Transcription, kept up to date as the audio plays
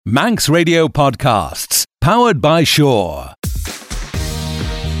Manx Radio Podcasts, powered by Shaw.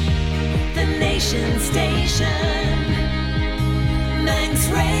 The Nation Station, Manx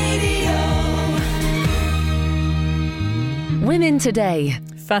Radio. Women Today.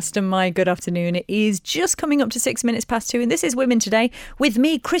 Fast and my good afternoon. It is just coming up to 6 minutes past 2, and this is Women Today with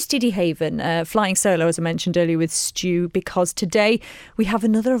me, Christy DeHaven, flying solo, as I mentioned earlier, with Stu, because today we have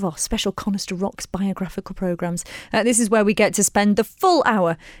another of our special Conister Rocks biographical programmes. This is where we get to spend the full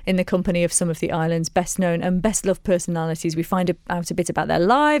hour in the company of some of the island's best known and best loved personalities. We find out a bit about their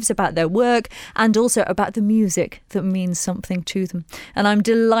lives, about their work, and also about the music that means something to them. And I'm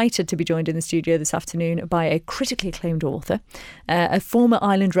delighted to be joined in the studio this afternoon by a critically acclaimed author, a former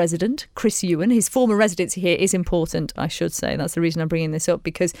island resident, Chris Ewan. His former residency here is important, I should say. That's the reason I'm bringing this up,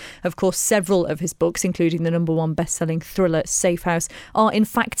 because, of course, several of his books, including the #1 best-selling thriller Safe House, are in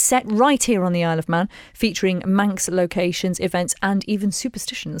fact set right here on the Isle of Man, featuring Manx locations, events and even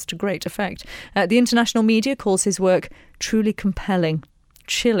superstitions to great effect. The international media calls his work truly compelling,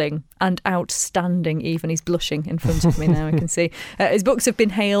 chilling and outstanding even. He's blushing in front of me now, I can see. His books have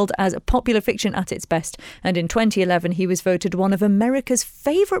been hailed as popular fiction at its best, and in 2011 he was voted one of America's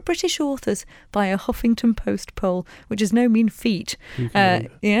favourite British authors by a Huffington Post poll, which is no mean feat.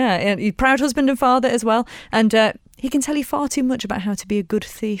 He's proud husband and father as well, and he can tell you far too much about how to be a good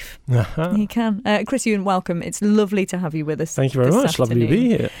thief. He can. Chris Ewan, welcome. It's lovely to have you with us. Thank you very much. Lovely to be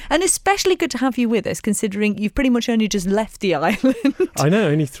here. And especially good to have you with us, considering you've pretty much only just left the island. I know,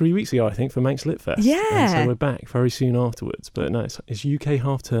 only 3 weeks ago, I think, for Manx Lit Fest. Yeah. And so we're back very soon afterwards. But no, it's UK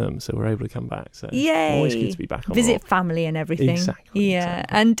half term, so we're able to come back. So yay. Always good to be back on. Visit family and everything. Exactly. Yeah.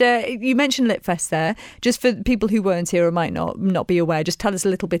 Exactly. And you mentioned Lit Fest there. Just for people who weren't here or might not be aware, just tell us a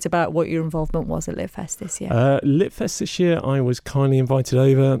little bit about what your involvement was at Lit Fest this year. Lit Fest this year, I was kindly invited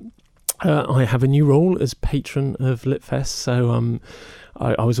over. I have a new role as patron of Lit Fest, so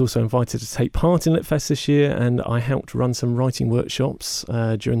I was also invited to take part in Lit Fest this year, and I helped run some writing workshops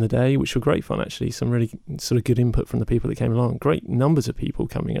during the day, which were great fun actually. Some really sort of good input from the people that came along. Great numbers of people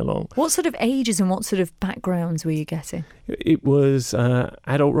coming along. What sort of ages and what sort of backgrounds were you getting? It was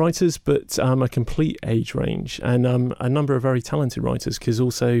adult writers, but a complete age range, and a number of very talented writers, because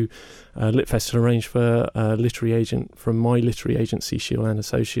also Lit Fest had arranged for a literary agent from my literary agency, Shield and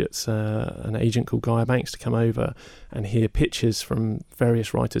Associates, an agent called Gaia Banks, to come over and hear pitches from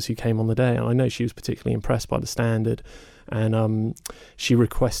various writers who came on the day. And I know she was particularly impressed by the standard, and she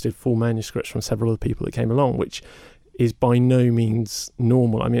requested full manuscripts from several of the people that came along, which is by no means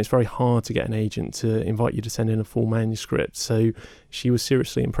normal. I mean, it's very hard to get an agent to invite you to send in a full manuscript. So she was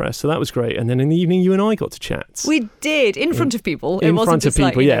seriously impressed. So that was great. And then in the evening, you and I got to chat. We did, in front of people. It wasn't just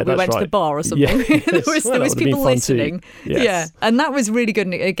like, we went to the bar or something. Yeah, there was people listening. Yes. Yeah, and that was really good.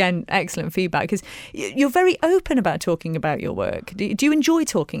 And again, excellent feedback, because you're very open about talking about your work. Do you enjoy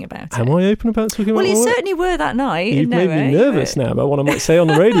talking about it? Am I open about talking about my work? Well, you certainly were that night. You've made me nervous now about what I might say on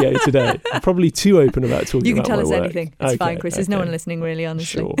the radio today. I'm probably too open about talking about my work. You can tell us anything. It's fine, Chris. There's no Okay. one listening, really,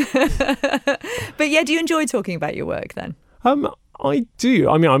 honestly. Sure. But yeah, do you enjoy talking about your work then? I do.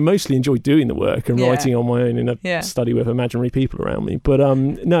 I mean, I mostly enjoy doing the work and writing on my own in a study with imaginary people around me. But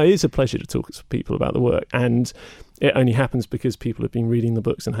no, it is a pleasure to talk to people about the work. And it only happens because people have been reading the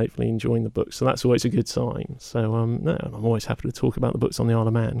books and hopefully enjoying the books. So that's always a good sign. So no, I'm always happy to talk about the books on the Isle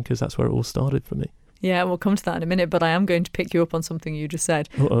of Man, because that's where it all started for me. Yeah, we'll come to that in a minute, but I am going to pick you up on something you just said.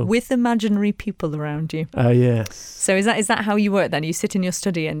 Uh-oh. With imaginary people around you. Yes. So is that how you work then? You sit in your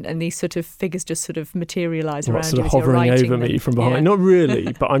study and these sort of figures just sort of materialise around sort you of as you're hovering writing over me them? from behind. Yeah. Not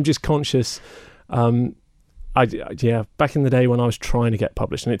really, but I'm just conscious. Back in the day when I was trying to get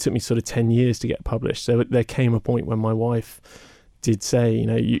published, and it took me sort of 10 years to get published. So there came a point when my wife did say,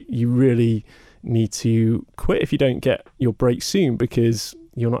 you really need to quit if you don't get your break soon, because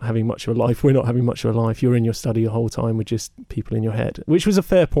you're not having much of a life. We're not having much of a life. You're in your study the whole time with just people in your head, which was a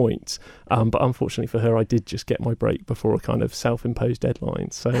fair point. But unfortunately for her, I did just get my break before a kind of self-imposed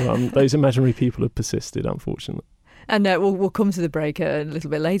deadline. So those imaginary people have persisted, unfortunately. And we'll come to the break a little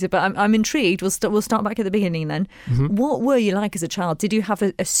bit later, but I'm intrigued. We'll start back at the beginning then. Mm-hmm. What were you like as a child? Did you have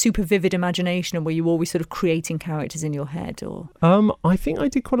a super vivid imagination, and were you always sort of creating characters in your head? Or I think I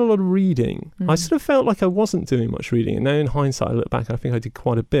did quite a lot of reading. I sort of felt like I wasn't doing much reading, and now in hindsight I look back, I think I did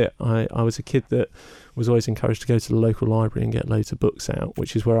quite a bit. I was a kid that was always encouraged to go to the local library and get loads of books out,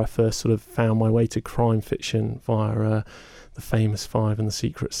 which is where I first sort of found my way to crime fiction via The Famous Five and The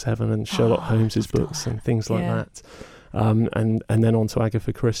Secret Seven and Sherlock Holmes's books and things like that. And then on to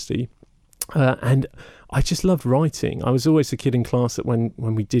Agatha Christie. And I just loved writing. I was always the kid in class that when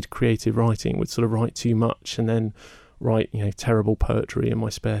we did creative writing would sort of write too much and then write, terrible poetry in my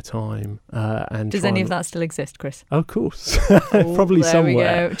spare time. And does any of that still exist, Chris? Of course, probably there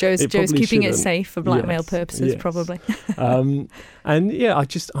somewhere. We go. Joe's keeping it safe for blackmail purposes, probably. And yeah,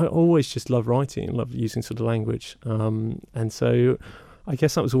 I always just love writing and love using sort of language. And so I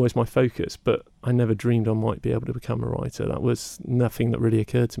guess that was always my focus, but I never dreamed I might be able to become a writer. That was nothing that really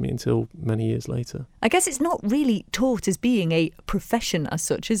occurred to me until many years later. I guess it's not really taught as being a profession as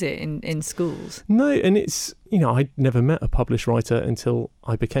such, is it, in schools? No, and it's, I'd never met a published writer until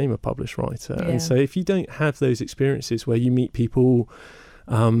I became a published writer. Yeah. And so if you don't have those experiences where you meet people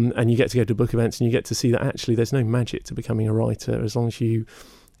and you get to go to book events and you get to see that actually there's no magic to becoming a writer, as long as you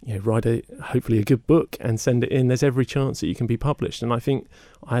write hopefully a good book and send it in, there's every chance that you can be published. And I think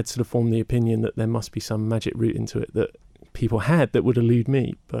I had sort of formed the opinion that there must be some magic route into it that people had that would elude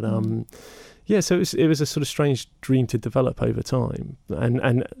me. But so it was a sort of strange dream to develop over time.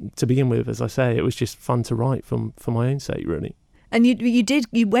 And to begin with, as I say, it was just fun to write for my own sake, really. And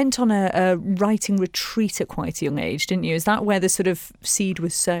you went on a writing retreat at quite a young age, didn't you? Is that where the sort of seed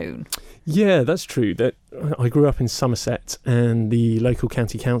was sown? Yeah, that's true. That I grew up in Somerset, and the local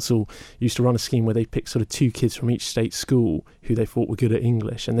county council used to run a scheme where they picked sort of 2 kids from each state school who they thought were good at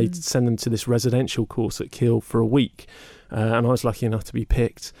English, and they'd send them to this residential course at Keele for a week. And I was lucky enough to be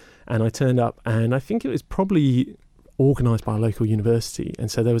picked, and I turned up, and I think it was probably organised by a local university, and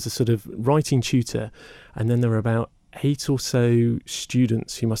so there was a sort of writing tutor, and then there were about 8 or so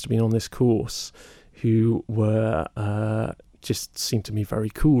students who must have been on this course who were just seemed to me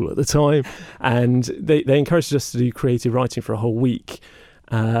very cool at the time, and they encouraged us to do creative writing for a whole week,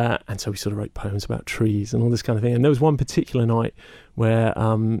 and so we sort of wrote poems about trees and all this kind of thing. And there was one particular night where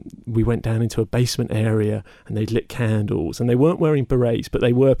we went down into a basement area and they'd lit candles, and they weren't wearing berets, but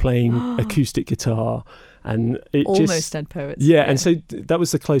they were playing acoustic guitar. And it almost dead poets. Yeah, and so that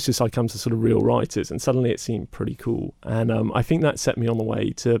was the closest I come to sort of real writers, and suddenly it seemed pretty cool. And I think that set me on the way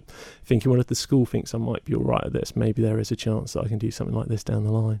to thinking, well, if the school thinks I might be all right at this, maybe there is a chance that I can do something like this down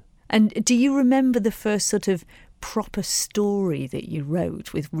the line. And do you remember the first sort of proper story that you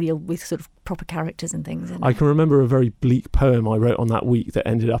wrote with sort of proper characters and things in it? I can remember a very bleak poem I wrote on that week that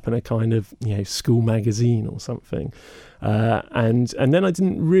ended up in a kind of school magazine or something. And then I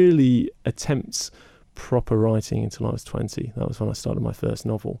didn't really attempt proper writing until I was 20. That was when I started my first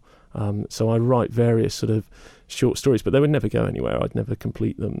novel. So I write various sort of short stories, but they would never go anywhere. I'd never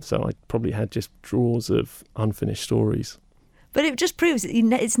complete them. So I probably had just drawers of unfinished stories. But it just proves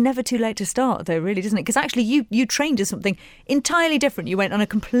that it's never too late to start, though, really, doesn't it? Because actually you trained as something entirely different. You went on a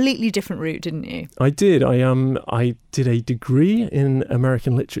completely different route, didn't you? I did. I did a degree in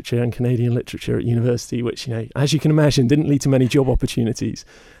American literature and Canadian literature at university, which, as you can imagine, didn't lead to many job opportunities.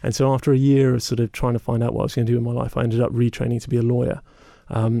 And so after a year of sort of trying to find out what I was going to do in my life, I ended up retraining to be a lawyer.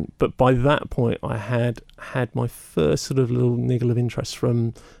 But by that point, I had my first sort of little niggle of interest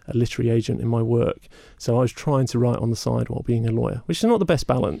from a literary agent in my work. So I was trying to write on the side while being a lawyer, which is not the best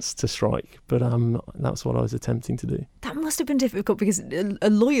balance to strike, but that's what I was attempting to do. That must have been difficult because a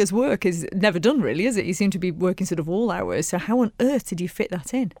lawyer's work is never done, really, is it? You seem to be working sort of all hours. So how on earth did you fit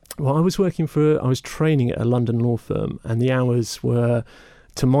that in? Well, I was training at a London law firm, and the hours were,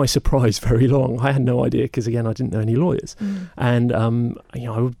 to my surprise, very long. I had no idea because, again, I didn't know any lawyers. And,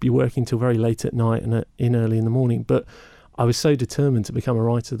 I would be working till very late at night and in early in the morning. But I was so determined to become a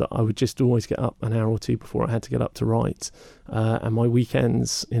writer that I would just always get up an hour or two before I had to get up to write. And my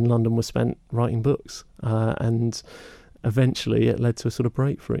weekends in London were spent writing books. And eventually it led to a sort of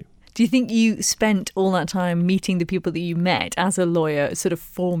breakthrough. Do you think you spent all that time meeting the people that you met as a lawyer, sort of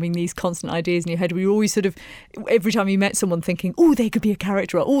forming these constant ideas in your head? Were you always sort of, every time you met someone, thinking, oh, they could be a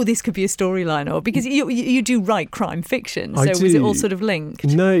character, or oh, this could be a storyline, or because you do write crime fiction, so was it all sort of linked?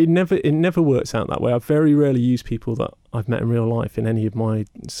 No, it never works out that way. I very rarely use people that I've met in real life in any of my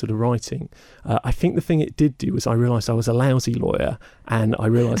sort of writing. I think the thing it did do was I realised I was a lousy lawyer, and I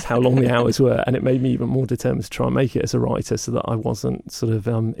realised how long the hours were, and it made me even more determined to try and make it as a writer so that I wasn't sort of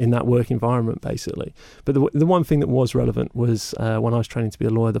in that work environment, basically. But the one thing that was relevant was when I was training to be a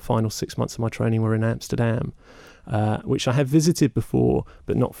lawyer, the final 6 months of my training were in Amsterdam, which I had visited before,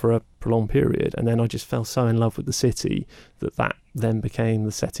 but not for a prolonged period. And then I just fell so in love with the city that then became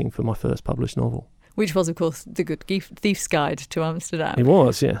the setting for my first published novel. Which was, of course, The Good Thief's Guide to Amsterdam. It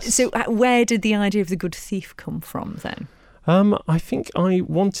was, yes. So where did the idea of The Good Thief come from then? I think I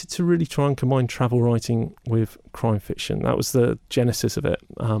wanted to really try and combine travel writing with crime fiction. That was the genesis of it,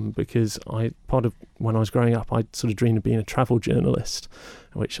 because part of when I was growing up, I sort of dreamed of being a travel journalist,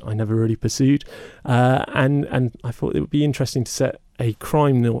 which I never really pursued. And I thought it would be interesting to set a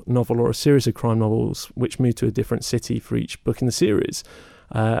crime novel or a series of crime novels which moved to a different city for each book in the series.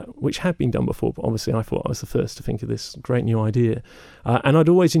 which had been done before, but obviously I thought I was the first to think of this great new idea. And I'd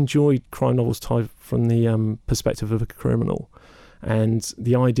always enjoyed crime novels tied from the perspective of a criminal. And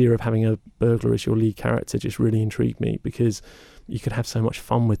the idea of having a burglar as your lead character just really intrigued me, because you could have so much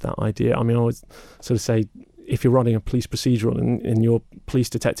fun with that idea. I mean, I would sort of say, if you're writing a police procedural and your police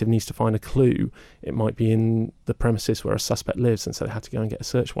detective needs to find a clue, it might be in the premises where a suspect lives, and so they have to go and get a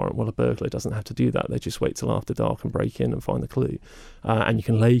search warrant. Well, a burglar doesn't have to do that. They just wait till after dark and break in and find the clue. And you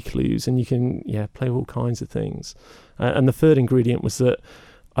can lay clues, and you can play with all kinds of things. And the third ingredient was that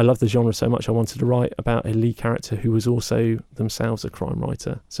I loved the genre so much I wanted to write about a lead character who was also themselves a crime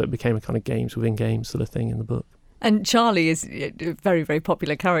writer. So it became a kind of games within games sort of thing in the book. And Charlie is a very, very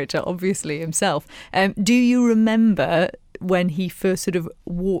popular character, obviously, himself. Do you remember when he first sort of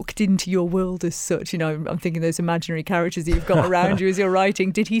walked into your world as such? You know, I'm thinking those imaginary characters that you've got around you as you're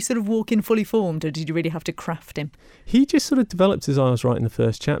writing. Did he sort of walk in fully formed, or did you really have to craft him? He just sort of developed as I was writing the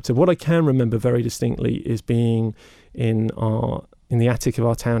first chapter. What I can remember very distinctly is being in the attic of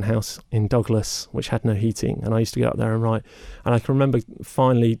our townhouse in Douglas, which had no heating, and I used to go up there and write. And I can remember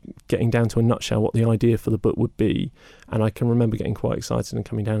finally getting down to a nutshell what the idea for the book would be, and I can remember getting quite excited and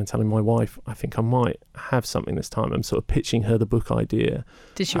coming down and telling my wife, I think I might have something this time. I'm sort of pitching her the book idea.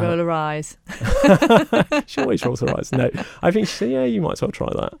 Did she roll her eyes? She always rolls her eyes. No, I think she said, yeah, you might as well try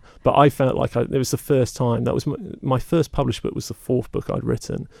that. But I felt like it was the first time. That was my first published book was the fourth book I'd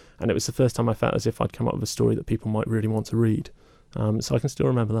written, and it was the first time I felt as if I'd come up with a story that people might really want to read. So I can still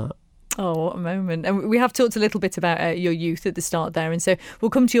remember that. Oh, what a moment. And we have talked a little bit about your youth at the start there. And so we'll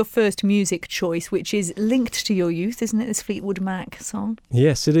come to your first music choice, which is linked to your youth, isn't it? This Fleetwood Mac song.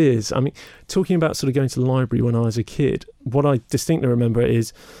 Yes, it is. I mean, talking about sort of going to the library when I was a kid, what I distinctly remember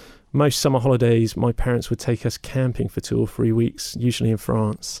is most summer holidays, my parents would take us camping for 2 or 3 weeks, usually in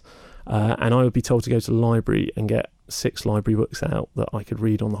France. And I would be told to go to the library and get 6 library books out that I could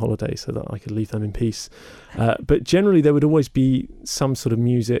read on the holiday so that I could leave them in peace. But generally there would always be some sort of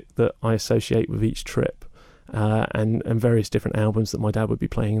music that I associate with each trip, and various different albums that my dad would be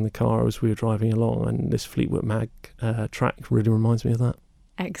playing in the car as we were driving along, and this Fleetwood Mac track really reminds me of that.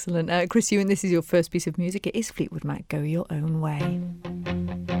 Excellent. Chris Ewan, this is your first piece of music. It is Fleetwood Mac, Go Your Own Way.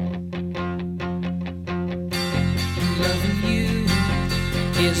 Loving you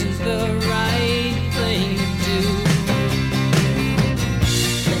isn't the right thing to do.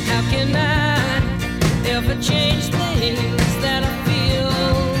 How can I ever change things that I feel?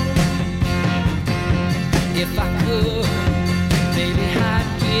 If I could, baby, I'd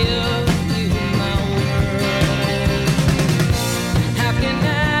give you my world. How can I,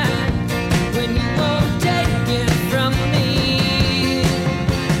 when you won't take it from me?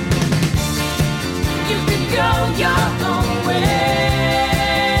 You can go your own way.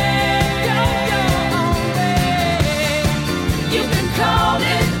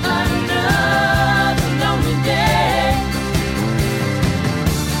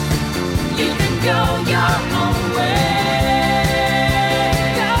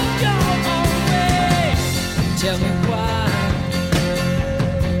 Tell me why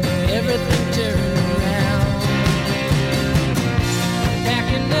everything turned around.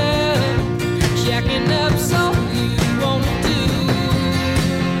 Packing up, jacking up, so you won't do.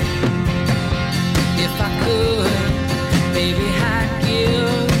 If I could, baby, I'd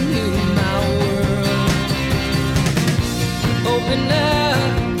give you my world. Open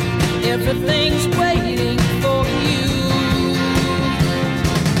up, everything's waiting for you.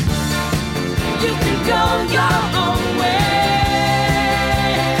 You can go your own way.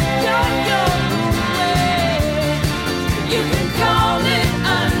 Go your own way. You can call it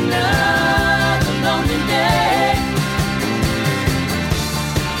another lonely day.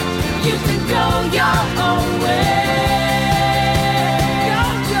 You can go your own way. Go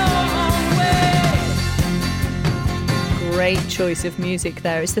your own way. Great choice of music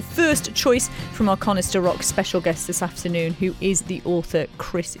there. It's the first choice from our Conister Rock special guest this afternoon, who is the author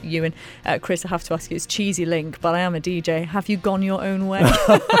Chris Ewan. Chris, I have to ask you, it's cheesy link, but I am a DJ. Have you gone your own way?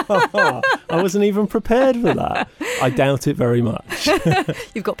 I wasn't even prepared for that. I doubt it very much.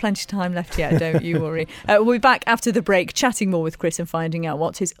 You've got plenty of time left yet, don't you worry. We'll be back after the break, chatting more with Chris and finding out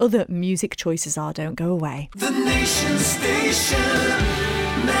what his other music choices are. Don't go away. The Nation Station,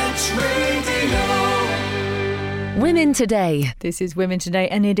 Met Radio. Women Today. This is Women Today,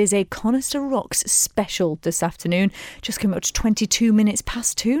 and it is a Conister Rocks special this afternoon. Just coming up to 22 minutes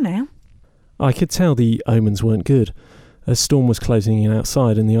past 2 now. I could tell the omens weren't good. A storm was closing in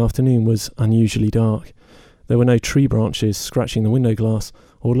outside, and the afternoon was unusually dark. There were no tree branches scratching the window glass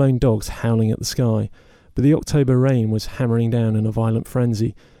or lone dogs howling at the sky, but the October rain was hammering down in a violent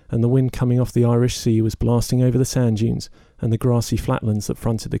frenzy, and the wind coming off the Irish Sea was blasting over the sand dunes and the grassy flatlands that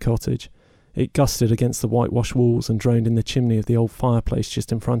fronted the cottage. It gusted against the whitewashed walls and droned in the chimney of the old fireplace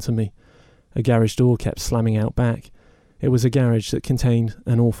just in front of me. A garage door kept slamming out back. It was a garage that contained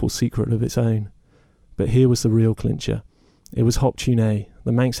an awful secret of its own. But here was the real clincher. It was Hop Tuné,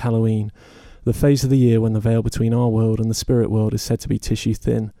 the Manx Halloween, the phase of the year when the veil between our world and the spirit world is said to be tissue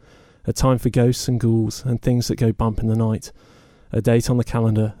thin, a time for ghosts and ghouls and things that go bump in the night, a date on the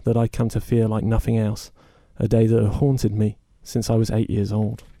calendar that I'd come to fear like nothing else, a day that had haunted me since I was 8 years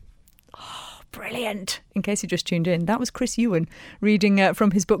old. Brilliant. In case you just tuned in, that was Chris Ewan reading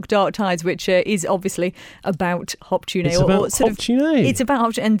from his book Dark Tides, which is obviously about Hop Tuné. It's about Hop Tuné. It's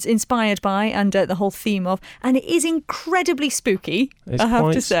about and inspired by and the whole theme of, and it is incredibly spooky, It's I have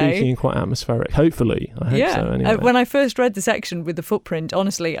quite to say. spooky and quite atmospheric. Hopefully. I hope so anyway. When I first read the section with the footprint,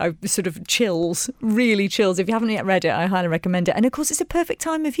 honestly, I sort of really chills. If you haven't yet read it, I highly recommend it. And of course, it's a perfect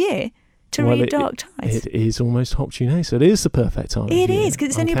time of year to read Dark Tides. It is almost Hop Tuné, so it is the perfect time. It is, because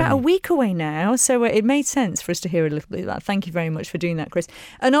it's only about a week away now, so it made sense for us to hear a little bit of that. Thank you very much for doing that, Chris.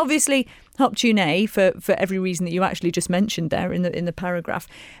 And obviously, Hop Tuné, for every reason that you actually just mentioned there in the paragraph,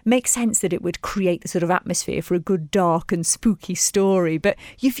 makes sense that it would create the sort of atmosphere for a good dark and spooky story. But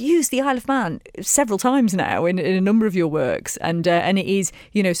you've used the Isle of Man several times now in a number of your works, and it is,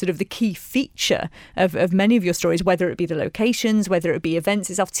 sort of the key feature of many of your stories, whether it be the locations, whether it be events.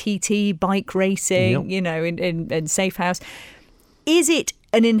 It's off TT, bike racing, Yep. in Safe House. Is it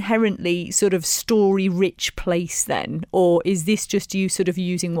an inherently sort of story-rich place then, or is this just you sort of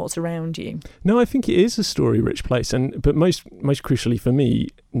using what's around you? No, I think it is a story-rich place, but most crucially for me,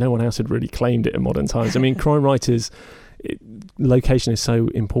 no one else had really claimed it in modern times. I mean, crime writers, location is so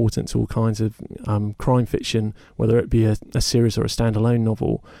important to all kinds of crime fiction, whether it be a series or a standalone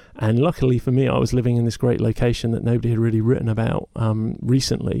novel. And luckily for me, I was living in this great location that nobody had really written about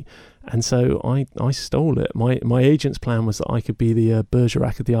recently. And so I stole it. My agent's plan was that I could be the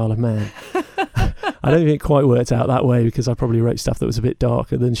Bergerac of the Isle of Man. I don't think it quite worked out that way, because I probably wrote stuff that was a bit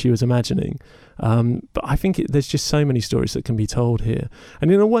darker than she was imagining. But I think there's just so many stories that can be told here.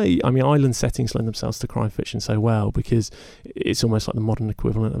 And in a way, I mean, island settings lend themselves to crime fiction so well, because it's almost like the modern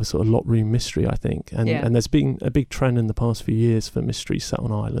equivalent of a sort of lot room mystery, I think. And there's been a big trend in the past few years for mysteries set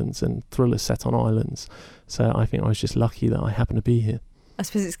on islands and thrillers set on islands. So I think I was just lucky that I happened to be here. I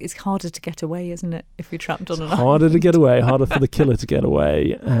suppose it's harder to get away, isn't it, if you're trapped on an island? Harder to get away, harder for the killer to get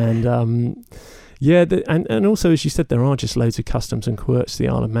away. And and also, as you said, there are just loads of customs and quirks to the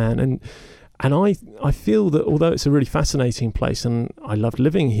Isle of Man. And I feel that although it's a really fascinating place and I loved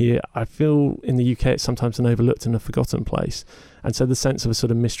living here, I feel in the UK it's sometimes an overlooked and a forgotten place. And so the sense of a sort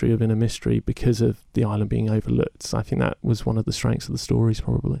of mystery within a mystery because of the island being overlooked, so I think that was one of the strengths of the stories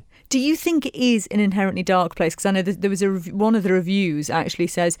probably. Do you think it is an inherently dark place? Because I know there was one of the reviews actually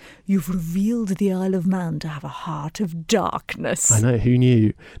says, "You've revealed the Isle of Man to have a heart of darkness." I know, who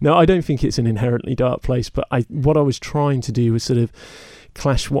knew? No, I don't think it's an inherently dark place, but what I was trying to do was sort of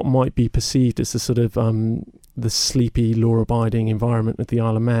clash what might be perceived as the sort of the sleepy, law-abiding environment of the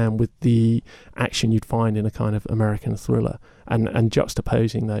Isle of Man with the action you'd find in a kind of American thriller, and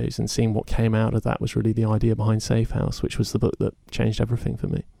juxtaposing those and seeing what came out of that was really the idea behind Safe House, which was the book that changed everything for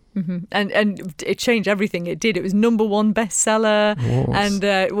me. Mm-hmm. And it changed everything. It did. It was #1 bestseller,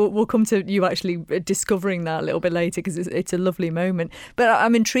 and we'll come to you actually discovering that a little bit later, because it's a lovely moment. But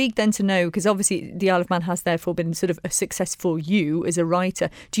I'm intrigued then to know, because obviously the Isle of Man has therefore been sort of a success for you as a writer.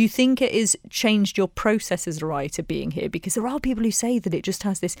 Do you think it has changed your process as a writer being here? Because there are people who say that it just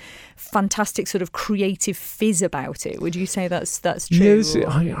has this fantastic sort of creative fizz about it. Would you say that's true? Yes,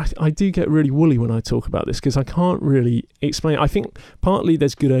 I do get really woolly when I talk about this, because I can't really explain. I think partly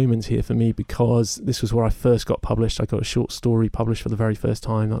there's good omens here for me, because this was where I first got published. I got a short story published for the very first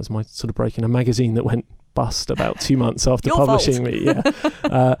time. That was my sort of break in a magazine that went bust about 2 months after publishing me.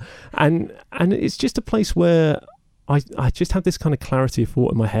 Yeah, and it's just a place where I just have this kind of clarity of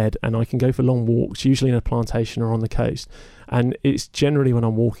thought in my head, and I can go for long walks, usually in a plantation or on the coast. And it's generally when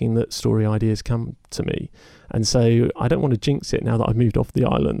I'm walking that story ideas come to me. And so I don't want to jinx it now that I've moved off the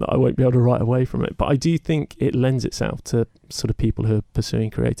island, that I won't be able to write away from it. But I do think it lends itself to sort of people who are pursuing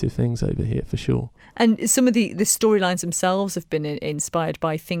creative things over here, for sure. And some of the storylines themselves have been inspired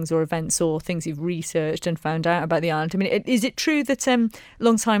by things or events or things you've researched and found out about the island. I mean, is it true that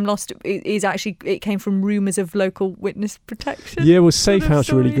Long Time Lost is actually, it came from rumours of local witness protection? Yeah, well, Safe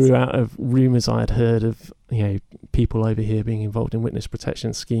House really grew out of rumours I had heard of, people over here being involved in witness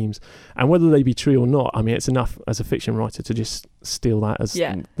protection schemes. And whether they be true or not, I mean, it's enough as a fiction writer to just steal that as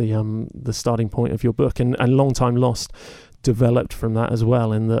the starting point of your book. And Long Time Lost developed from that as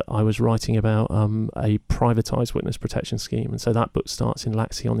well, in that I was writing about a privatised witness protection scheme, and so that book starts in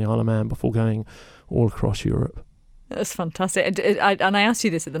Laxey on the Isle of Man before going all across Europe. That's fantastic. And I asked you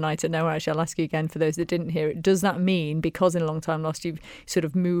this at the Night at Nowhere. Actually, I'll ask you again for those that didn't hear it. Does that mean, because in A Long Time Lost you've sort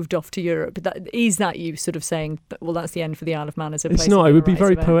of moved off to Europe, is that you sort of saying, well, that's the end for the Isle of Man as a place? It's not. It would be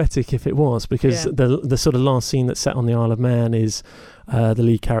very about? poetic if it was, because Yeah. the sort of last scene that's set on the Isle of Man is the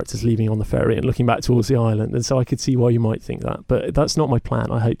lead characters leaving on the ferry and looking back towards the island, and so I could see why you might think that, but that's not my plan.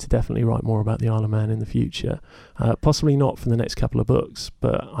 I hope to definitely write more about the Isle of Man in the future, possibly not for the next couple of books,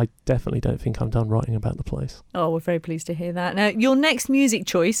 but I definitely don't think I'm done writing about the place. Oh, we're very pleased to hear that. Now, your next music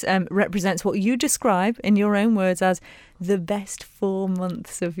choice represents what you describe in your own words as the best 4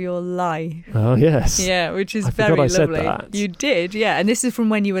 months of your life. Oh yes. Yeah, which is I very forgot I said lovely. that. You did, yeah. And this is from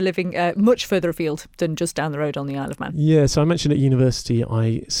when you were living much further afield than just down the road on the Isle of Man. Yeah, so I mentioned at university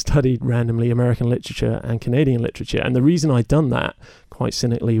I studied randomly American literature and Canadian literature, and the reason I'd done that, quite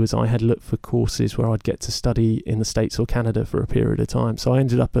cynically, was I had looked for courses where I'd get to study in the States or Canada for a period of time. So I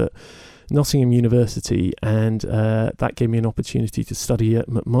ended up at Nottingham University, and that gave me an opportunity to study at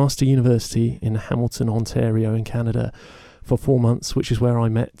McMaster University in Hamilton, Ontario in Canada for 4 months, which is where I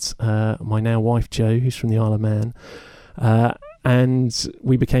met my now wife Jo, who's from the Isle of Man, and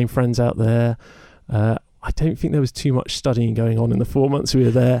we became friends out there. I don't think there was too much studying going on in the 4 months we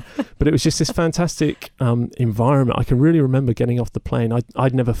were there, but it was just this fantastic environment. I can really remember getting off the plane.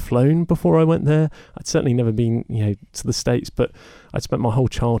 I'd never flown before I went there. I'd certainly never been, to the States, but I'd spent my whole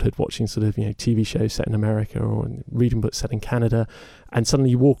childhood watching sort of, TV shows set in America or reading books set in Canada, and suddenly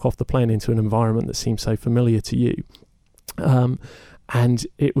you walk off the plane into an environment that seems so familiar to you. And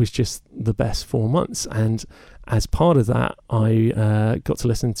it was just the best 4 months. And as part of that, I got to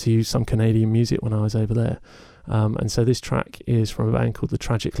listen to some Canadian music when I was over there. And so this track is from a band called The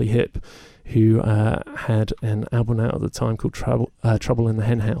Tragically Hip, who had an album out at the time called Trouble in the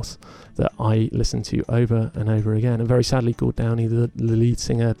Hen House that I listened to over and over again. And very sadly, Gord Downey, the lead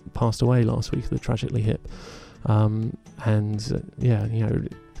singer, passed away last week of The Tragically Hip. It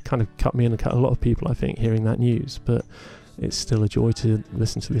kind of cut me and cut a lot of people, I think, hearing that news. But it's still a joy to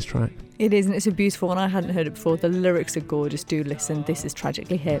listen to this track. It is, and it's a beautiful one. I hadn't heard it before. The lyrics are gorgeous. Do listen. This is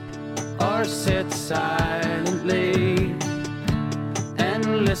Tragically Hip. Or sit silently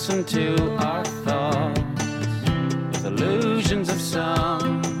and listen to our thoughts with illusions of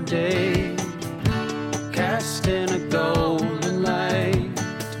someday cast in a golden light.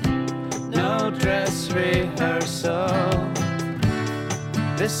 No dress rehearsal.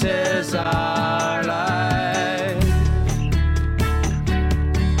 This is our life.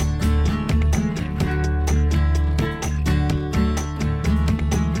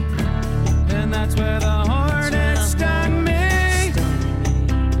 That's where the hornet stung me,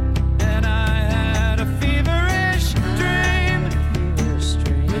 and I had a feverish dream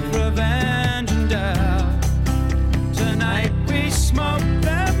with revenge and doubt. Tonight we smoke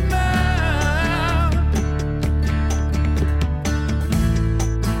them out.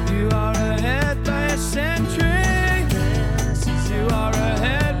 You are ahead by a century. You are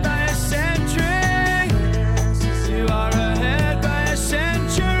ahead by a century. You are ahead by a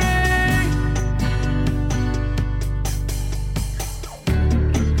century.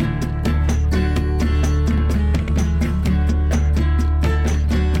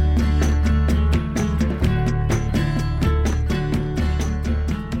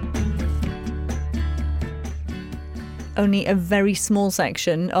 Only a very small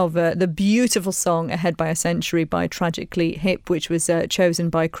section of the beautiful song Ahead by a Century by Tragically Hip, which was chosen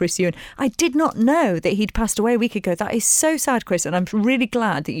by Chris Ewan. I did not know that he'd passed away a week ago. That is so sad, Chris, and I'm really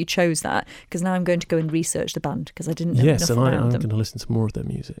glad that you chose that, because now I'm going to go and research the band, because I didn't know enough and about I'm them. going to listen to more of their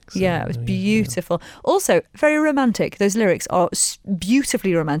music. So, Yeah, it was beautiful. Also, very romantic. Those lyrics are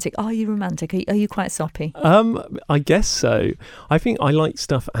beautifully romantic. Are you romantic? Are you quite soppy? I guess so. I think I like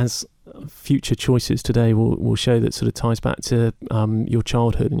stuff as future choices today will show that sort of ties back to your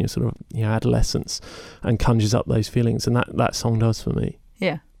childhood and your sort of adolescence and conjures up those feelings, and that song does for me.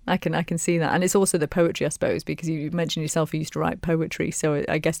 Yeah, I can see that. And it's also the poetry, I suppose, because you mentioned yourself you used to write poetry. So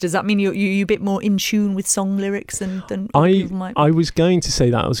I guess, does that mean you're a bit more in tune with song lyrics than people might be? I was going to say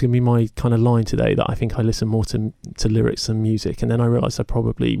that was going to be my kind of line today, that I think I listen more to lyrics than music, and then I realised I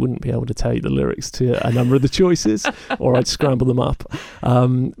probably wouldn't be able to tell you the lyrics to a number of the choices, or I'd scramble them up.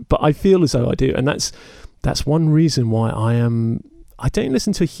 But I feel as though I do, and that's one reason why I don't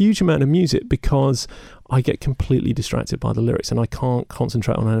listen to a huge amount of music, because I get completely distracted by the lyrics and I can't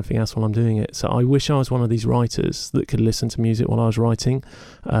concentrate on anything else while I'm doing it. So I wish I was one of these writers that could listen to music while I was writing,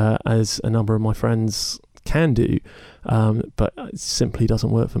 as a number of my friends can do, but it simply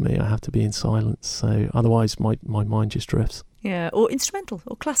doesn't work for me. I have to be in silence, so otherwise my mind just drifts. Yeah, or instrumental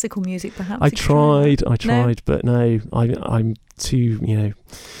or classical music, perhaps. I You could try tried, that. but no, I'm too,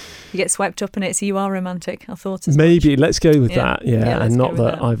 You get swept up in it, so you are romantic. I thought as maybe much. let's go with Yeah. that, Yeah, let's and go not with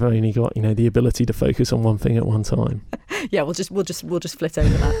that that. I've only got the ability to focus on one thing at one time. Yeah, we'll just flit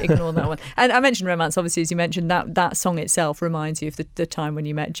over that. Ignore that one. And I mentioned romance, obviously, as you mentioned, that song itself reminds you of the time when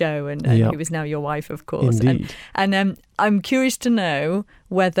you met Joe, and Yeah. who is now your wife, of course. Indeed. And I'm curious to know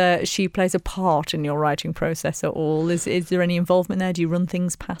whether she plays a part in your writing process at all. Is there any involvement there? Do you run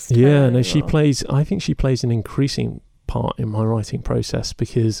things past her? Yeah, no, or- I think she plays an increasing part in my writing process,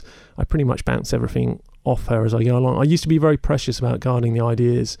 because I pretty much bounce everything off her as I go along. I used to be very precious about guarding the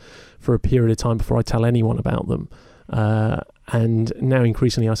ideas for a period of time before I tell anyone about them. And now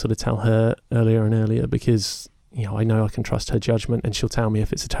increasingly I sort of tell her earlier and earlier, because I know I can trust her judgment, and she'll tell me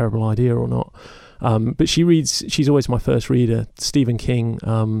if it's a terrible idea or not. But she's always my first reader. Stephen King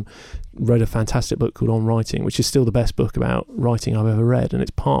wrote a fantastic book called On Writing, which is still the best book about writing I've ever read, and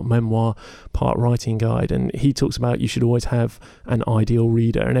it's part memoir, part writing guide, and he talks about you should always have an ideal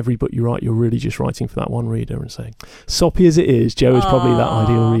reader, and every book you write, you're really just writing for that one reader. And so, soppy as it is, Jo is probably that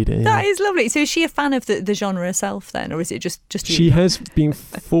ideal reader. Yeah. That is lovely. So is she a fan of the genre herself then, or is it just you? She has been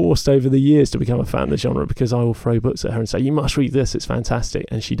forced over the years to become a fan of the genre, because I will throw books at her and say, you must read this, it's fantastic,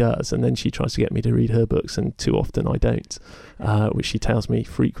 and she does, and then she tries to get me to read her books, and too often I don't, which she tells me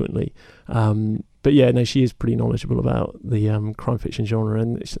frequently. But yeah, no, she is pretty knowledgeable about the crime fiction genre,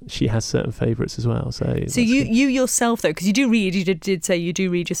 and she has certain favourites as well. So you yourself, though, because you do read, you did say you do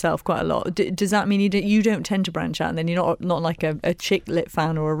read yourself quite a lot. Does that mean you don't tend to branch out, and then you're not like a chick lit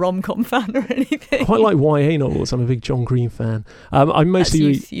fan or a rom-com fan or anything? quite like YA novels. I'm a big John Green fan. I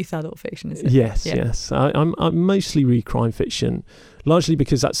mostly That's youth adult fiction, is it? Yes, Yeah. yes. I mostly read crime fiction, largely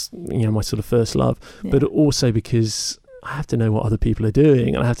because that's my sort of first love, Yeah. but also because I have to know what other people are doing,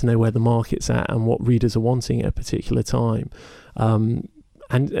 and I have to know where the market's at and what readers are wanting at a particular time.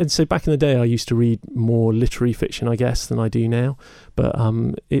 And so back in the day, I used to read more literary fiction, I guess, than I do now. But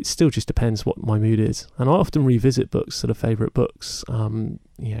it still just depends what my mood is. And I often revisit books, sort of favourite books,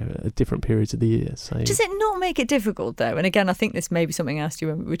 at different periods of the year. So Does it not make it difficult, though? And again, I think this may be something I asked you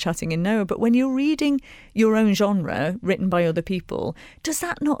when we were chatting in Noah, but when you're reading your own genre written by other people, does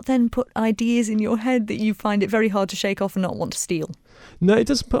that not then put ideas in your head that you find it very hard to shake off and not want to steal? No, it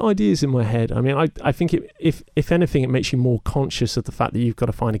doesn't put ideas in my head. I mean, I think if anything, it makes you more conscious of the fact that you've got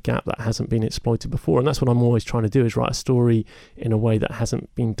to find a gap that hasn't been exploited before. And that's what I'm always trying to do, is write a story in a way that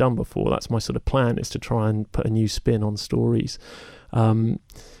hasn't been done before. That's my sort of plan, is to try and put a new spin on stories.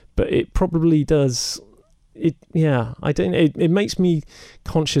 But it probably does... It makes me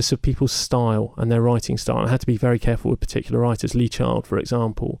conscious of people's style and their writing style. I had to be very careful with particular writers. Lee Child, for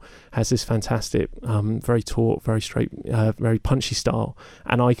example, has this fantastic, very taut, very straight, very punchy style,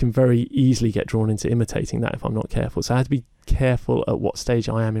 and I can very easily get drawn into imitating that if I'm not careful. So I had to be careful at what stage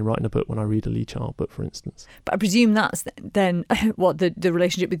I am in writing a book when I read a Lee Child book, for instance. But I presume that's then what the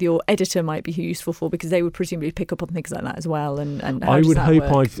relationship with your editor might be useful for, because they would presumably pick up on things like that as well. And how I does would that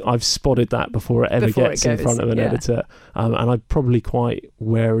hope work? I've spotted that before it ever Before gets it in goes, front of an yeah. editor, and I'm probably quite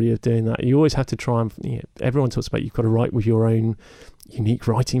wary of doing that. You always have to try and everyone talks about you've got to write with your own unique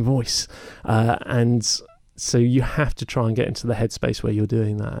writing voice, and so you have to try and get into the headspace where you're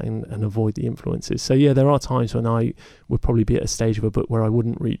doing that and avoid the influences. So yeah, there are times when I would probably be at a stage of a book where I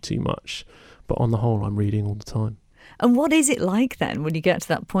wouldn't read too much, but on the whole I'm reading all the time. And what is it like then when you get to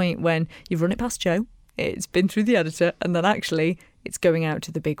that point when you've run it past Joe, it's been through the editor, and then actually it's going out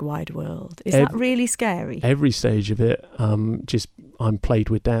to the big wide world? Is that really scary? Every stage of it, I'm plagued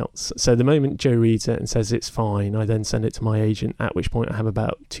with doubts. So the moment Joe reads it and says it's fine, I then send it to my agent, at which point I have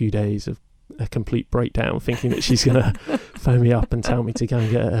about 2 days of a complete breakdown, thinking that she's going to phone me up and tell me to go and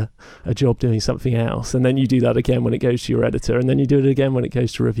get a job doing something else. And then you do that again when it goes to your editor, and then you do it again when it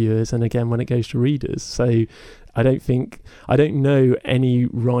goes to reviewers, and again when it goes to readers. So I don't know any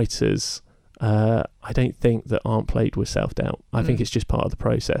writers, I don't think, that aren't plagued with self-doubt. I think it's just part of the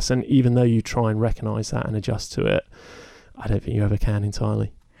process. And even though you try and recognise that and adjust to it, I don't think you ever can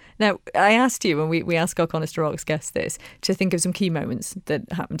entirely. Now, I asked you, when we ask our Honest to Rocks guests this, to think of some key moments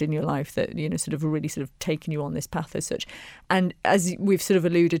that happened in your life that, sort of really sort of taken you on this path as such. And as we've sort of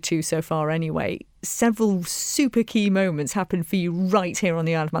alluded to so far anyway, several super key moments happened for you right here on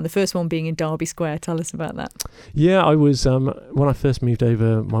the Isle of Man. The first one being in Derby Square. Tell us about that. Yeah, I was, when I first moved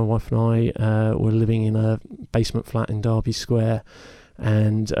over, my wife and I were living in a basement flat in Derby Square.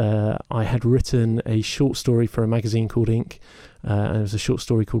 And I had written a short story for a magazine called Ink, and it was a short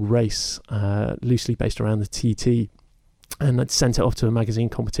story called Race, loosely based around the TT. and I'd sent it off to a magazine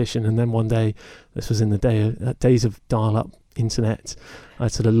competition. And then one day, this was in the days of dial-up internet, I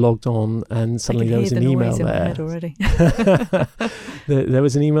sort of logged on, and suddenly there was an email there. Already. There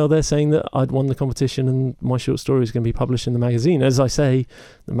was an email there saying that I'd won the competition and my short story was going to be published in the magazine. As I say,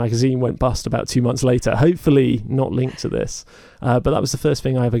 the magazine went bust about 2 months later, hopefully not linked to this. But that was the first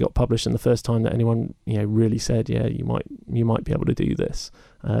thing I ever got published, and the first time that anyone really said, yeah, you might be able to do this.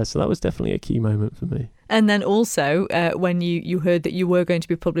 So that was definitely a key moment for me. And then also, when you heard that you were going to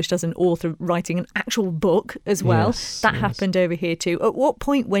be published as an author, writing an actual book as well, that happened over here too. At what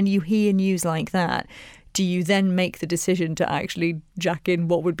point, when you hear news like that, do you then make the decision to actually jack in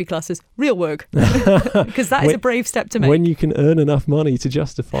what would be classed as real work? Because that is a brave step to make. When you can earn enough money to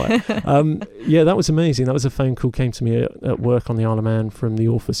justify it. Yeah, that was amazing. That was a phone call came to me at work on the Isle of Man from the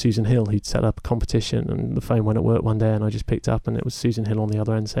author Susan Hill, who'd set up a competition, and the phone went at work one day and I just picked up and it was Susan Hill on the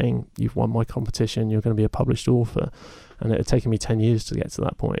other end saying, "You've won my competition, you're going to be a published author." And it had taken me 10 years to get to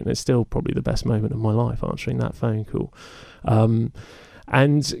that point, and it's still probably the best moment of my life answering that phone call.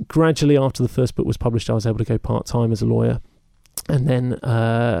 And gradually, after the first book was published, I was able to go part-time as a lawyer. And then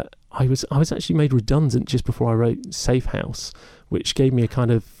I was actually made redundant just before I wrote Safe House, which gave me a kind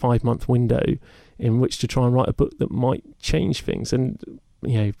of 5-month window in which to try and write a book that might change things. And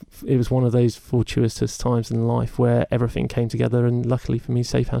it was one of those fortuitous times in life where everything came together, and luckily for me,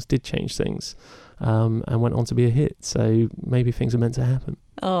 Safe House did change things. And went on to be a hit. So maybe things are meant to happen.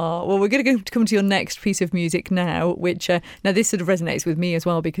 Oh, well, we're going to come to your next piece of music now, which now this sort of resonates with me as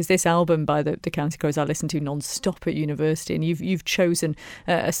well, because this album by the Counting Crows I listened to non-stop at university, and you've chosen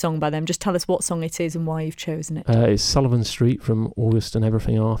a song by them. Just tell us what song it is and why you've chosen it. It's Sullivan Street from August and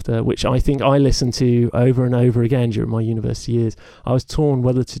Everything After, which I think I listened to over and over again during my university years. I was torn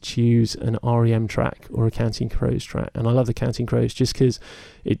whether to choose an REM track or a Counting Crows track, and I love the Counting Crows just because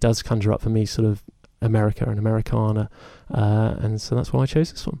it does conjure up for me sort of America and Americana, and so that's why I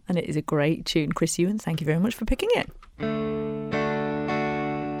chose this one. And it is a great tune. Chris Ewan, thank you very much for picking it.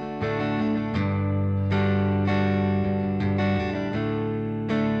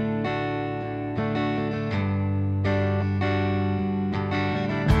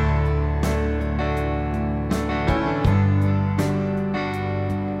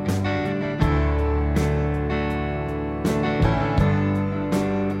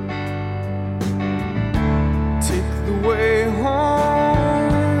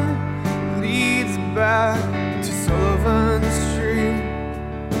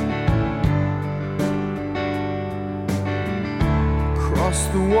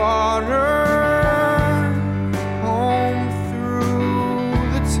 The water home through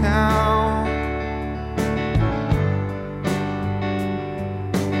the town,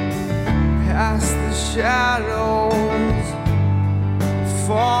 past the shadows,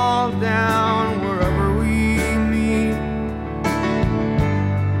 fall down wherever we meet.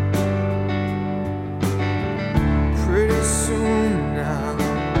 Pretty soon now,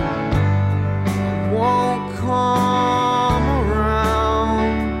 I won't come.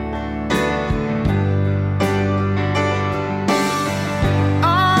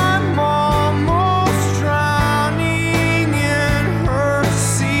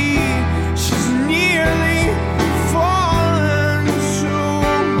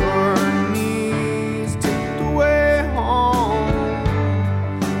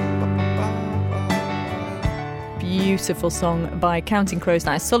 Beautiful song by Counting Crows.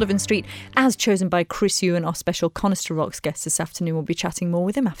 That is Sullivan Street, as chosen by Chris Ewan, our special Conister Rocks guest this afternoon. We'll be chatting more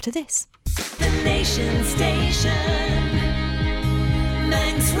with him after this. The Nation Station,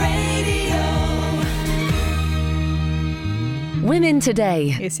 Manx Radio. Women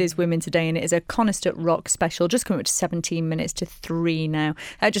Today. This is Women Today, and it is a Conister Rock special, just coming up to 17 minutes to 3 now.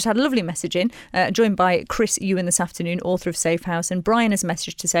 Just had a lovely message in, joined by Chris Ewan this afternoon, author of Safe House, and Brian has a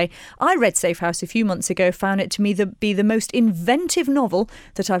message to say, I read Safe House a few months ago, found it to me be the most inventive novel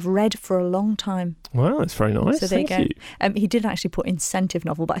that I've read for a long time. Wow, that's very nice. So there Thank you go. He did actually put incentive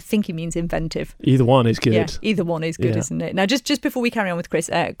novel, but I think he means inventive. Either one is good. Yeah, either one is good, Yeah. isn't it? Now, just before we carry on with Chris,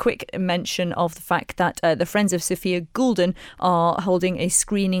 a quick mention of the fact that the Friends of Sophia Goulden are holding a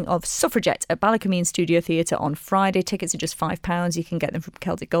screening of Suffragette at Ballacomene Studio Theatre on Friday. Tickets are just £5. You can get them from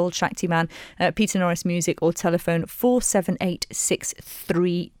Celtic Gold, Shakti Man, Peter Norris Music, or telephone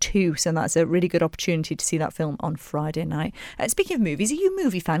 478632. So that's a really good opportunity to see that film on Friday night. Speaking of movies, are you a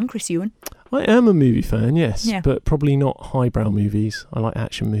movie fan, Chris Ewan? I am a movie fan, yes, Yeah. but probably not highbrow movies. I like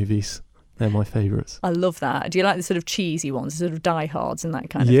action movies. They're my favourites. I love that. Do you like the sort of cheesy ones, the sort of Die Hards and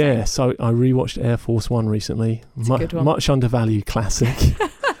that kind of thing? Yes, I rewatched Air Force One recently. a good one. Much undervalued classic.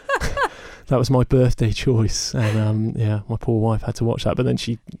 That was my birthday choice, and my poor wife had to watch that, but then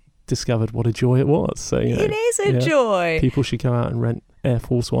she discovered what a joy it was. So It is a joy. People should go out and rent Air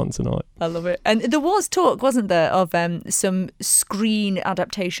Force One tonight. I love it. And there was talk, wasn't there, of some screen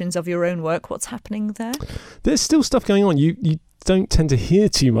adaptations of your own work. What's happening there? There's still stuff going on. You don't tend to hear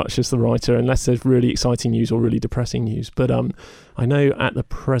too much as the writer unless there's really exciting news or really depressing news. But I know at the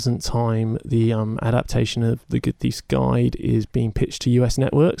present time the adaptation of The Good Thief's Guide is being pitched to US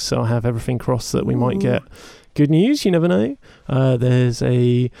networks, so I have everything crossed that we might get good news. You never know. There's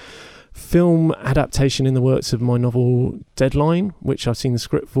a film adaptation in the works of my novel Deadline, which I've seen the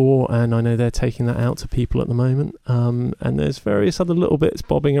script for, and I know they're taking that out to people at the moment. And there's various other little bits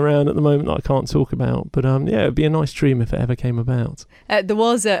bobbing around at the moment that I can't talk about. But it'd be a nice dream if it ever came about. There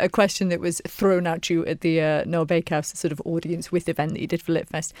was a question that was thrown at you at the Noah Bakehouse sort of audience with event that you did for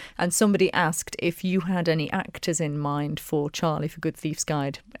Litfest, and somebody asked if you had any actors in mind for Charlie for Good Thief's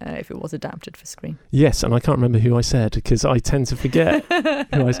Guide if it was adapted for screen. Yes, and I can't remember who I said because I tend to forget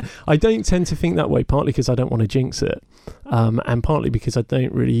who I said. I don't tend to think that way, partly because I don't want to jinx it, and partly because I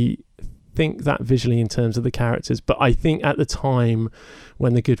don't really think that visually in terms of the characters. But I think at the time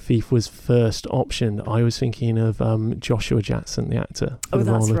when The Good Thief was first optioned, I was thinking of Joshua Jackson, the actor, for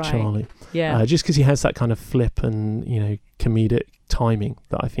the role of Charlie. Yeah, just because he has that kind of flip and comedic timing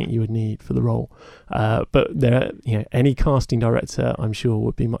that I think you would need for the role. But there, any casting director, I'm sure,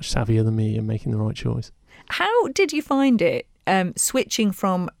 would be much savvier than me in making the right choice. How did you find it switching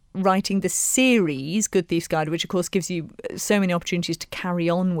from writing the series Good Thief's Guide, which of course gives you so many opportunities to carry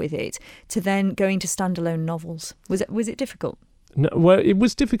on with it, to then going to standalone novels? Was it difficult? No, well, it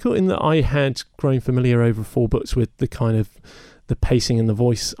was difficult in that I had grown familiar over 4 books with the kind of the pacing and the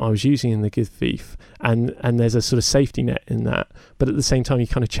voice I was using in The Good Thief, and there's a sort of safety net in that, but at the same time you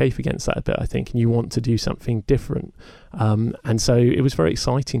kind of chafe against that a bit, I think, and you want to do something different, and so it was very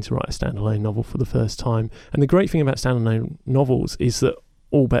exciting to write a standalone novel for the first time. And the great thing about standalone novels is that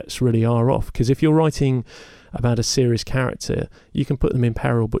all bets really are off, because if you're writing about a serious character, you can put them in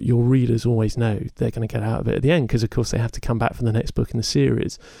peril, but your readers always know they're going to get out of it at the end, because of course they have to come back for the next book in the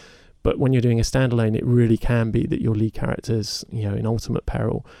series. But when you're doing a standalone, it really can be that your lead character's in ultimate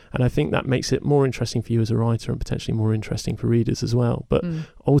peril, and I think that makes it more interesting for you as a writer and potentially more interesting for readers as well. But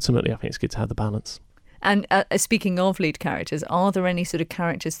ultimately I think it's good to have the balance. And speaking of lead characters, are there any sort of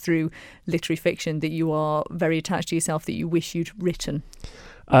characters through literary fiction that you are very attached to yourself that you wish you'd written?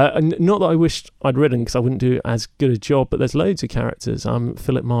 Not that I wished I'd written, because I wouldn't do as good a job, but there's loads of characters.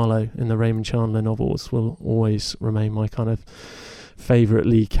 Philip Marlowe in the Raymond Chandler novels will always remain my kind of favourite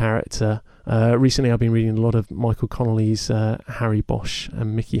lead character. Recently I've been reading a lot of Michael Connelly's Harry Bosch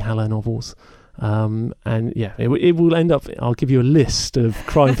and Mickey Haller novels. And yeah, it will end up, I'll give you a list of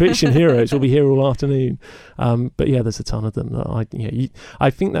crime fiction heroes. We'll be here all afternoon. But yeah, there's a ton of them that I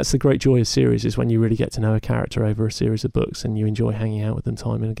think that's the great joy of series, is when you really get to know a character over a series of books and you enjoy hanging out with them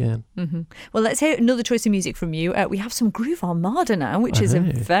time and again. Mm-hmm. Well, let's hear another choice of music from you. We have some Groove Armada now, which is a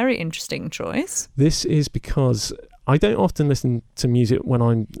very interesting choice. This is because I don't often listen to music when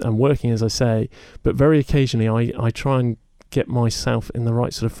I'm working, as I say, but very occasionally I try and get myself in the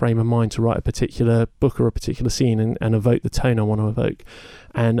right sort of frame of mind to write a particular book or a particular scene and evoke the tone I want to evoke.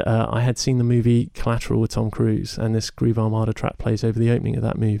 And I had seen the movie Collateral with Tom Cruise, and this Groove Armada track plays over the opening of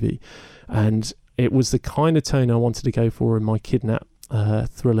that movie. And it was the kind of tone I wanted to go for in my kidnap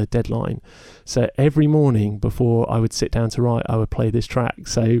thriller Deadline. So every morning before I would sit down to write, I would play this track.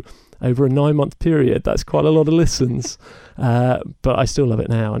 So over a 9-month period, that's quite a lot of listens. But I still love it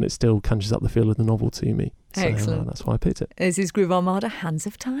now, and it still conjures up the feel of the novel to me. So, excellent. That's why I picked it. This is Groove Armada, Hands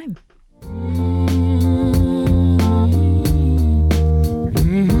of Time.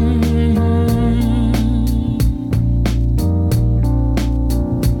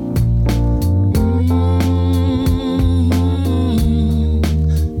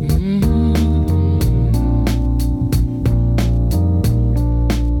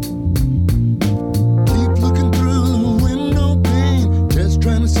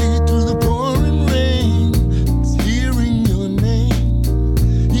 Hearing your name,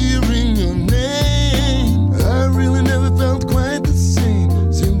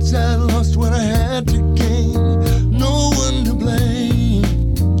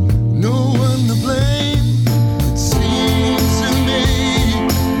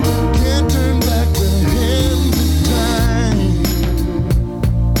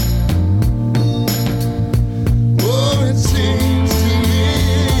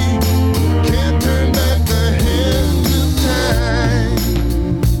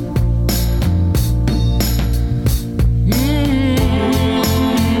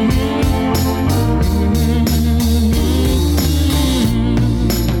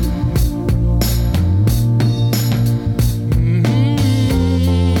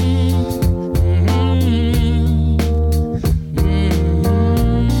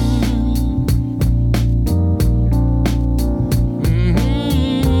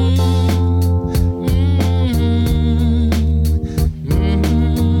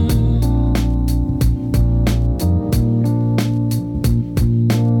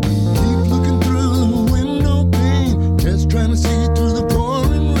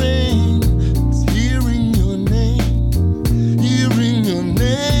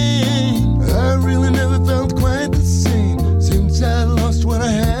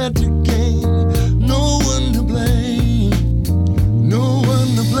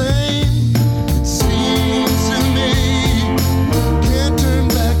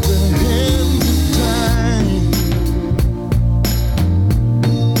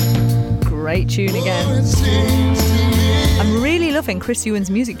 Great tune again. I'm really loving Chris Ewan's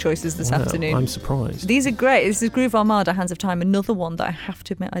music choices this Wow, afternoon. I'm surprised. These are great. This is Groove Armada, Hands of Time. Another one that I have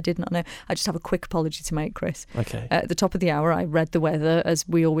to admit I did not know. I just have a quick apology to make, Chris. Okay. At the top of the hour, I read the weather, as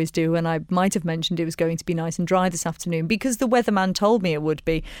we always do, and I might have mentioned it was going to be nice and dry this afternoon because the weatherman told me it would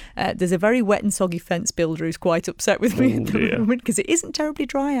be. There's a very wet and soggy fence builder who's quite upset with me at the dear. moment because it isn't terribly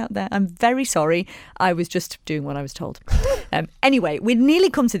dry out there. I'm very sorry. I was just doing what I was told. Anyway, we've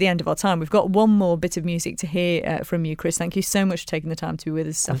nearly come to the end of our time. We've got one more bit of music to hear from you, Chris. Thank you so much for taking the time to be with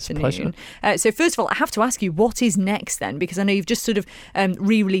us this That's a afternoon. So first of all, I have to ask you, what is next then? Because I know you've just sort of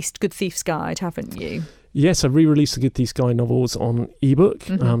re-released Good Thief's Guide, haven't you? Yes, I re-released the Good Thief's Guide novels on ebook.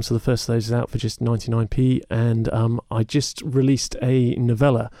 Mhm. So the first of those is out for just 99p, and I just released a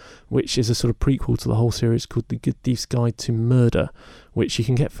novella, which is a sort of prequel to the whole series called The Good Thief's Guide to Murder, which you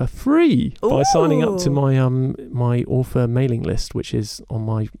can get for free by signing up to Ooh. my my author mailing list, which is on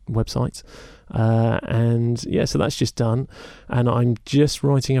my website. And yeah, so that's just done, and I'm just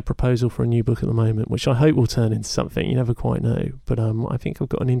writing a proposal for a new book at the moment, which I hope will turn into something. You never quite know, but I think I've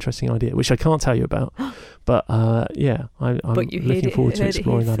got an interesting idea, which I can't tell you about. But yeah, I'm But you looking forward to heard it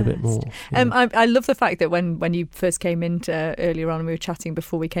exploring here that a bit first. more. Yeah. I love the fact that when you first came in earlier on, and we were chatting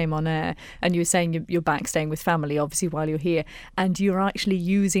before we came on air, and you were saying you're back staying with family, obviously, while you're here, and you're actually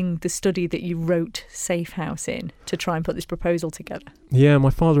using the study that you wrote Safe House in to try and put this proposal together. Yeah,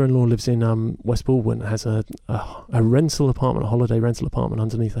 my father-in-law lives in West Baldwin, has a rental apartment, a holiday rental apartment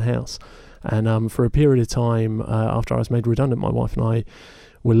underneath the house. And for a period of time after I was made redundant, my wife and I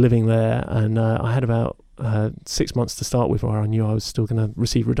were living there, and I had about 6 months to start with where I knew I was still going to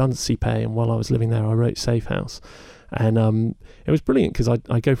receive redundancy pay, and while I was living there I wrote Safe House. And it was brilliant because I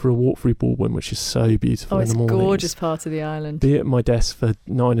go for a walk through Baldwin, which is so beautiful in It's the a mornings. gorgeous part of the island. Be at my desk for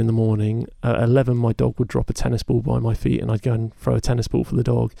 9 in the morning. At 11, my dog would drop a tennis ball by my feet, and I'd go and throw a tennis ball for the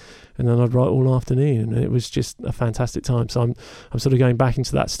dog, and then I'd write all afternoon. And it was just a fantastic time. So I'm sort of going back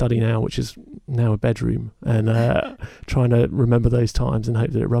into that study now, which is now a bedroom, and trying to remember those times and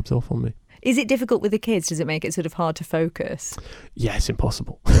hope that it rubs off on me. Is it difficult with the kids? Does it make it sort of hard to focus? Yeah, it's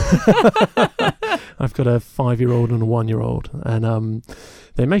impossible. I've got a 5-year-old and a 1-year-old, and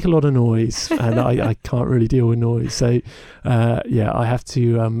they make a lot of noise, and I can't really deal with noise. So, yeah, I have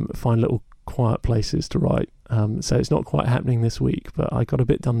to find little quiet places to write. So it's not quite happening this week, but I got a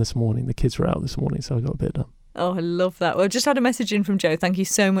bit done this morning. The kids were out this morning, so I got a bit done. Oh, I love that. Well, I've just had a message in from Joe. Thank you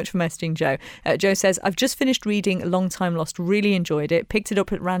so much for messaging, Joe. Joe says, I've just finished reading Long Time Lost. Really enjoyed it. Picked it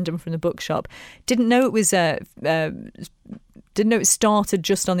up at random from the bookshop. Didn't know it was didn't know it started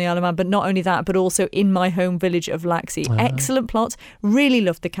just on the Isle of Man, but not only that, but also in my home village of Laxey. Excellent plot. Really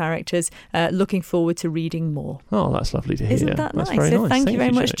loved the characters. Looking forward to reading more. Oh, that's lovely to hear. Isn't that That's nice? very So nice. thank you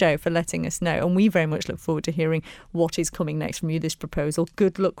very much, Joe, for letting us know. And we very much look forward to hearing what is coming next from you, this proposal.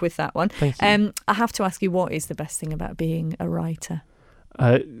 Good luck with that one. Thank you. I have to ask you, what is the best thing about being a writer?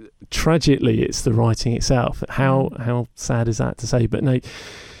 Tragically, it's the writing itself. How sad is that to say? But no,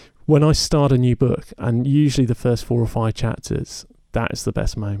 when I start a new book, and usually the first 4 or 5 chapters, that is the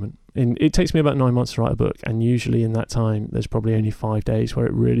best moment. It takes me about 9 months to write a book, and usually in that time there's probably only 5 days where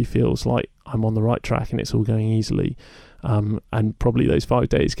it really feels like I'm on the right track and it's all going easily. And probably those 5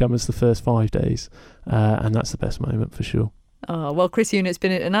 days come as the first 5 days, and that's the best moment for sure. Oh, well, Chris Ewan, it's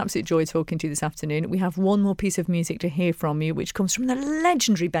been an absolute joy talking to you this afternoon. We have one more piece of music to hear from you, which comes from the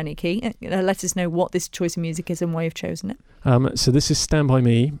legendary Benny Key. Let us know what this choice of music is and why you've chosen it. So this is Stand By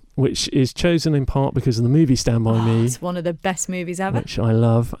Me, which is chosen in part because of the movie Stand By Me. It's one of the best movies ever. Which I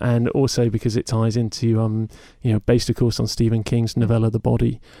love, and also because it ties into, based of course on Stephen King's novella The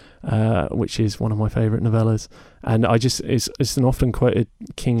Body, which is one of my favourite novellas. And it's an often quoted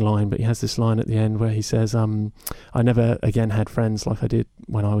King line, but he has this line at the end where he says, I never again had friends like I did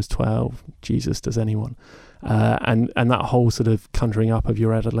when I was 12. Jesus, does anyone? And that whole sort of conjuring up of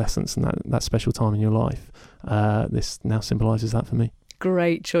your adolescence and that special time in your life, this now symbolises that for me.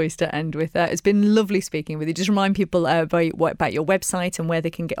 Great choice to end with. It's been lovely speaking with you. Just remind people about your website and where they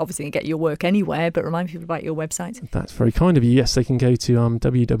can get your work anywhere, but remind people about your website. That's very kind of you. Yes, they can go to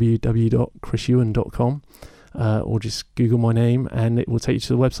www.chrisewan.com or just Google my name and it will take you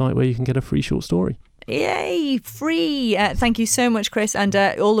to the website where you can get a free short story. Yay, free. Thank you so much, Chris, and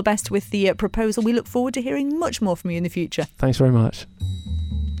all the best with the proposal. We look forward to hearing much more from you in the future. Thanks very much.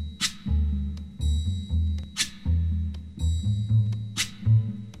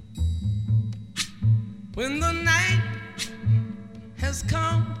 When the night has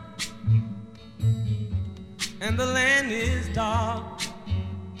come and the land is dark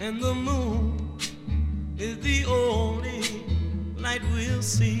and the moon is the only light we'll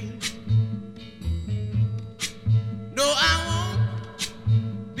see. No, I won't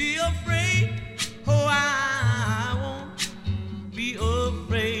be afraid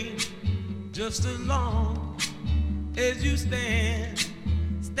just as long as you stand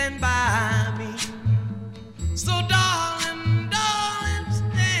by me. So darling, darling,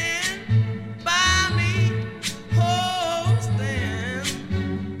 stand by me. Oh,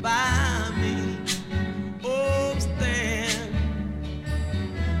 stand by me. Oh, stand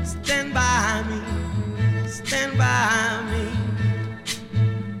by me. Stand by me.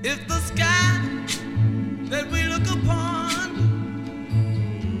 If the sky that we look upon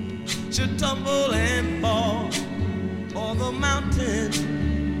should tumble and fall, or the mountain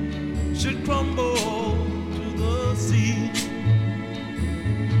should crumble to the sea,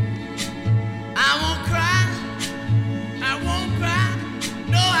 I won't cry,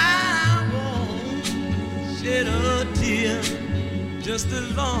 no, I won't shed a tear, just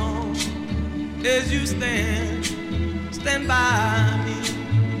as long as you stand by me.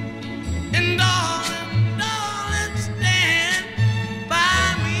 And darling, darling, stand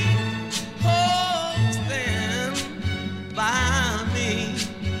by me. Oh, stand by me.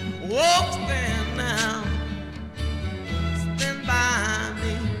 Oh, stand now. Stand by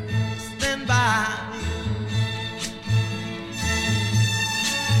me. Stand by me.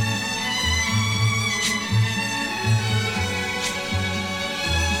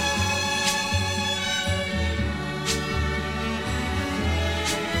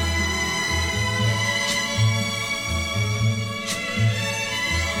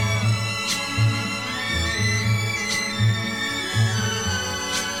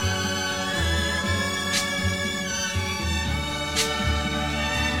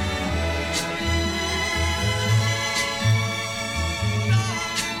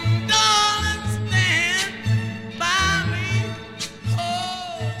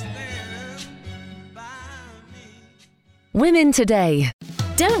 Women Today.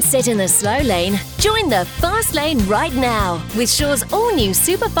 Don't sit in the slow lane. Join the fast lane right now with Shaw's all-new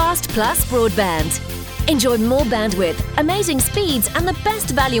Superfast Plus broadband. Enjoy more bandwidth, amazing speeds and the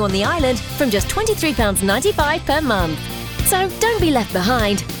best value on the island from just £23.95 per month. So don't be left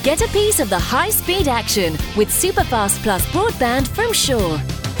behind. Get a piece of the high-speed action with Superfast Plus broadband from Shaw.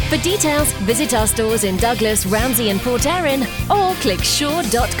 For details, visit our stores in Douglas, Ramsey and Port Erin or click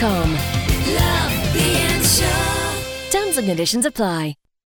shaw.com. Love being Shaw. Terms and conditions apply.